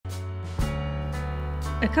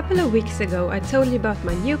A couple of weeks ago I told you about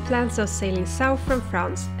my new plans of sailing south from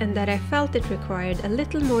France and that I felt it required a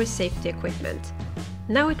little more safety equipment.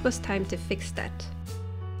 Now it was time to fix that.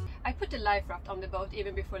 I put a life raft on the boat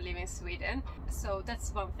even before leaving Sweden, so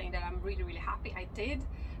that's one thing that I'm really happy I did.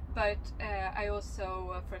 But I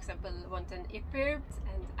also, for example, want an Ipper,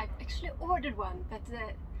 and I've actually ordered one, but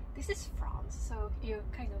this is France, so you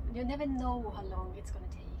never know how long it's gonna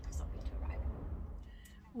take for something to arrive.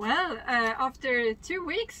 Well, after 2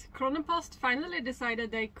 weeks, Chronopost finally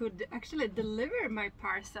decided they could actually deliver my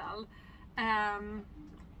parcel. I'm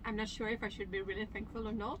not sure if I should be really thankful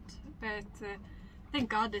or not, but thank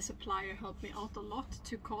God the supplier helped me out a lot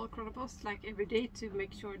to call Chronopost like every day to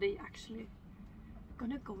make sure they actually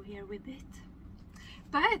gonna go here with it.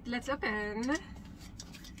 But let's open.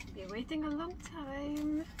 Been waiting a long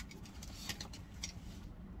time.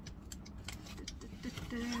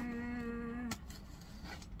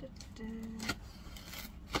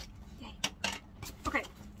 Yay. Okay,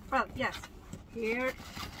 well, yes, here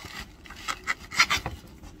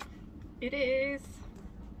it is,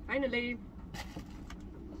 finally.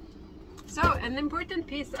 So, an important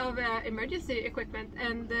piece of emergency equipment,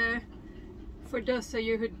 and for those of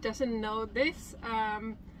you who doesn't know this,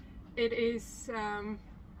 it is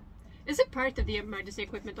it's a part of the emergency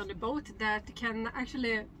equipment on the boat that can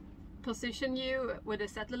actually position you with a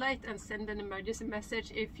satellite and send an emergency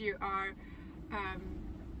message if you are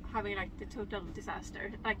having like the total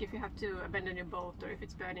disaster, like if you have to abandon your boat or if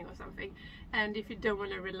it's burning or something. And if you don't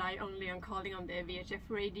want to rely only on calling on the VHF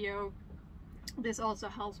radio, this also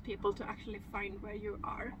helps people to actually find where you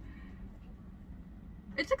are.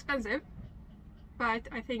 It's expensive, but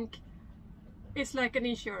I think it's like an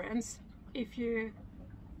insurance. If you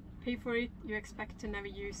pay for it, you expect to never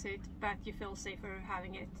use it, but you feel safer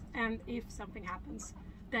having it. And if something happens,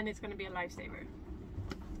 then it's going to be a lifesaver.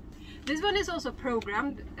 This one is also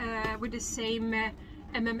programmed with the same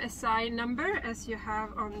MMSI number as you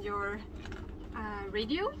have on your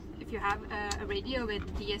radio, if you have a radio with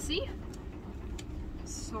DSE.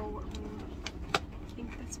 So I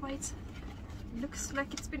think that's why it looks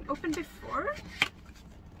like it's been opened before.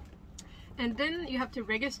 And then you have to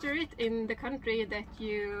register it in the country that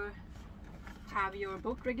you have your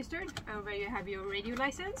boat registered, where you have your radio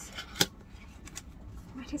license.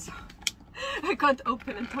 That is, I can't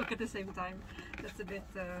open and talk at the same time. That's a bit.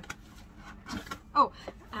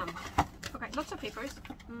 Okay, lots of papers.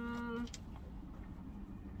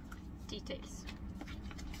 Details.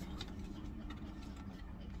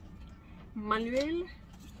 Manuel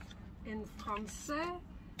en français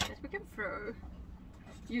that we can throw.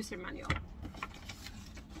 User manual.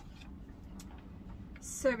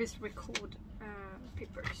 Service record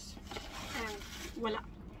papers, and voila,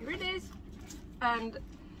 here it is. And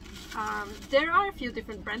there are a few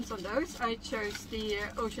different brands on those. I chose the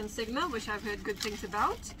Ocean Signal, which I've heard good things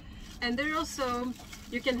about. And they're also,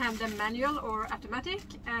 you can have them manual or automatic,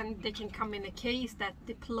 and they can come in a case that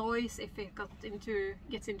deploys if it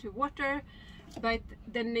gets into water. But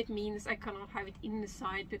then it means I cannot have it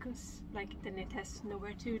inside because then it has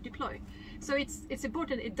nowhere to deploy. So it's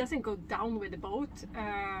important it doesn't go down with the boat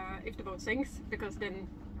if the boat sinks, because then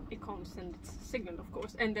it can't send its signal, of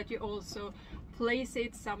course. And that you also place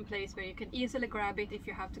it someplace where you can easily grab it if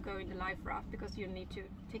you have to go in the life raft, because you need to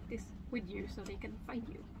take this with you so they can find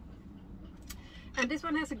you. And this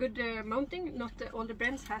one has a good mounting. Not all the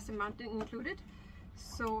brands has a mounting included.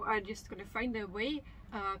 So I'm just gonna find a way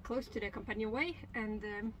close to the companionway and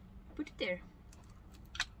put it there.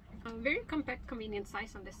 Very compact, convenient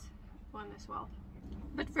size on this one as well.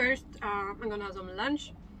 But first, I'm gonna have some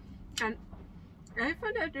lunch, and I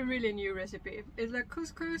found out a really new recipe. It's like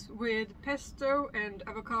couscous with pesto and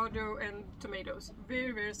avocado and tomatoes.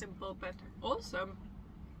 Very simple, but awesome.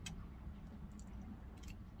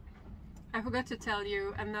 I forgot to tell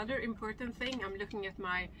you another important thing. I'm looking at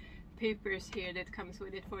my papers here that comes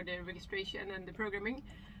with it for the registration and the programming.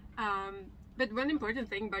 But one important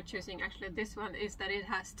thing about choosing actually this one is that it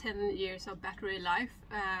has 10 years of battery life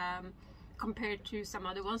compared to some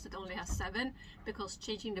other ones that only has 7, because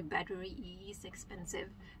changing the battery is expensive.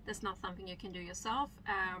 That's not something you can do yourself.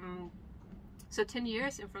 So 10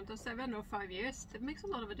 years in front of 7 or 5 years, that makes a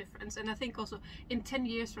lot of a difference. And I think also in 10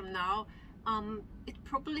 years from now, it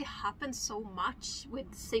probably happens so much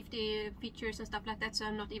with safety features and stuff like that, so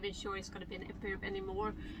I'm not even sure it's going to be an EPIRB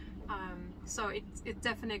anymore. So it's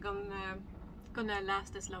definitely gonna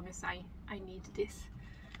last as long as I need this.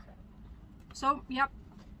 So yeah,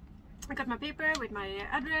 I got my paper with my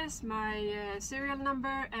address, my serial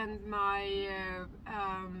number, and my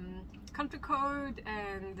country code,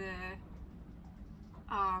 and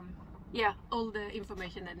yeah, all the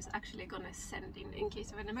information that is actually gonna send in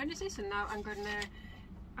case of an emergency. So now I'm gonna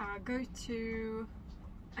go to,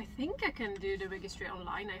 I think I can do the registry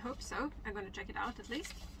online, I hope so. I'm gonna check it out at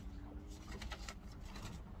least.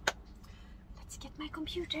 Let's get my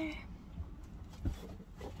computer.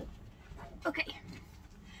 Okay,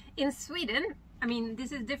 in Sweden, I mean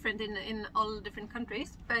this is different in all different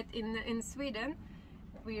countries, but in Sweden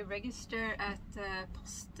we register at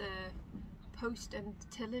Post and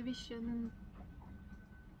Television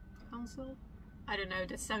Council. I don't know,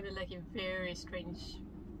 that sounded like a very strange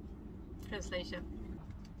translation.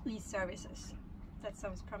 E-services, that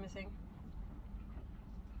sounds promising.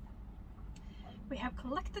 We have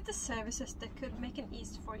collected the services that could make an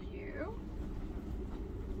ease for you.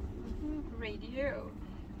 Radio.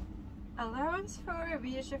 Allowance for a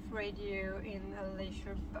VHF radio in a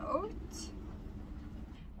leisure boat.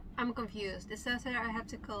 I'm confused. It says here I have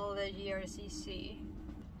to call the GRCC.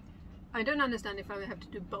 I don't understand if I have to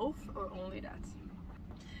do both or only that.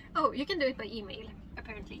 Oh, you can do it by email,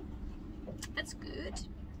 apparently. That's good.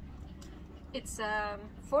 It's a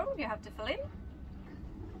form you have to fill in.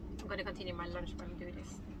 I'm going to continue my lunch while I do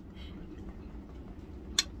this.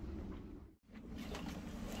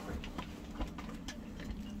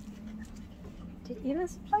 The even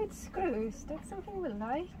supplied screws, that's something we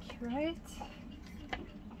like, right?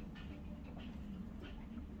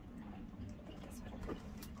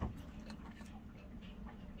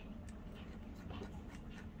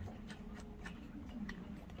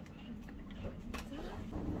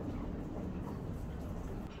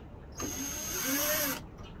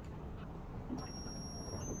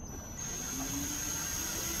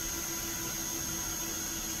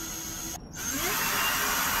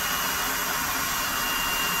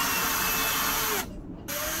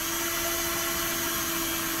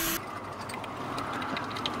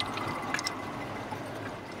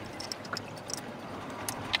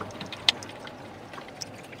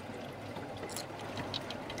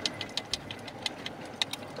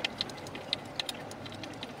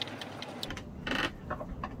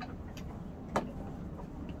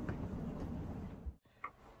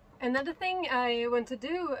 Another thing I want to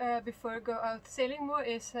do before I go out sailing more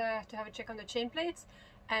is to have a check on the chain plates,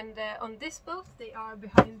 and on this boat they are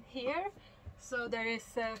behind here. So there is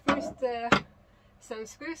first some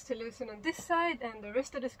screws to loosen on this side, and the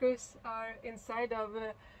rest of the screws are inside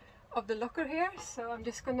of the locker here. So I'm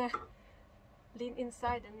just gonna lean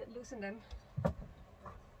inside and loosen them.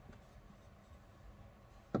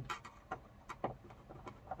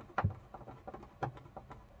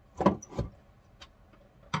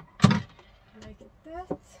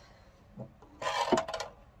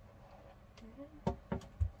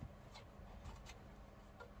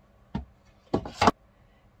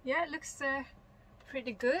 Yeah, it looks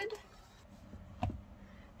pretty good.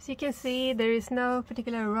 As you can see, there is no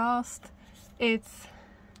particular rust. It's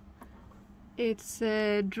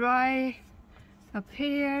dry up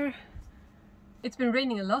here. It's been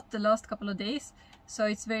raining a lot the last couple of days, so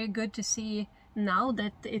it's very good to see now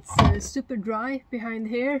that it's super dry behind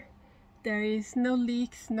here. There is no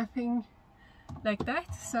leaks, nothing like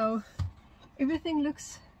that, so everything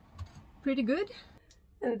looks pretty good.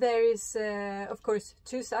 And there is of course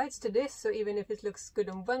two sides to this, so even if it looks good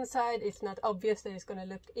on one side, it's not obvious that it's going to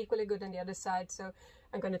look equally good on the other side. So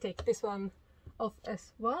I'm going to take this one off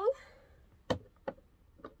as well.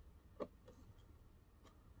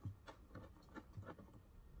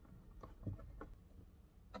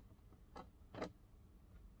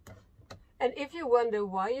 And if you wonder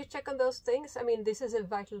why you check on those things, I mean, this is a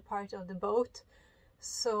vital part of the boat.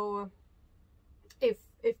 So if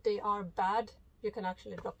they are bad, you can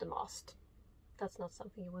actually drop the mast. That's not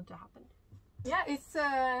something you want to happen. Yeah, it's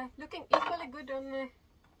looking equally good on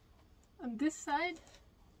this side.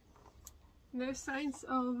 No signs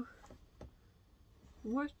of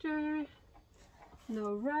water,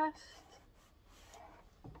 no rust.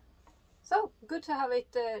 So good to have it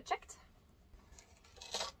checked.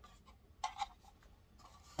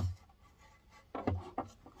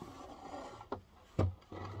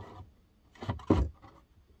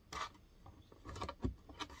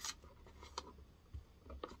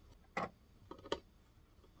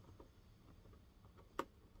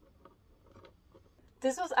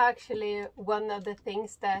 This was actually one of the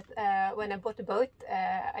things that when I bought the boat,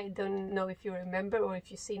 I don't know if you remember or if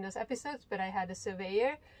you've seen those episodes, but I had a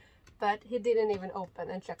surveyor, but he didn't even open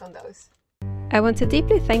and check on those. I want to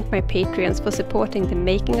deeply thank my Patreons for supporting the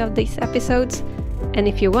making of these episodes, and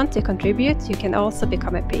if you want to contribute, you can also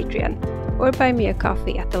become a Patreon or buy me a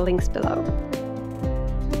coffee at the links below.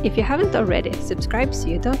 If you haven't already, subscribe so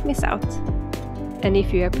you don't miss out. And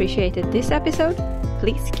if you appreciated this episode,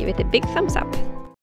 please give it a big thumbs up.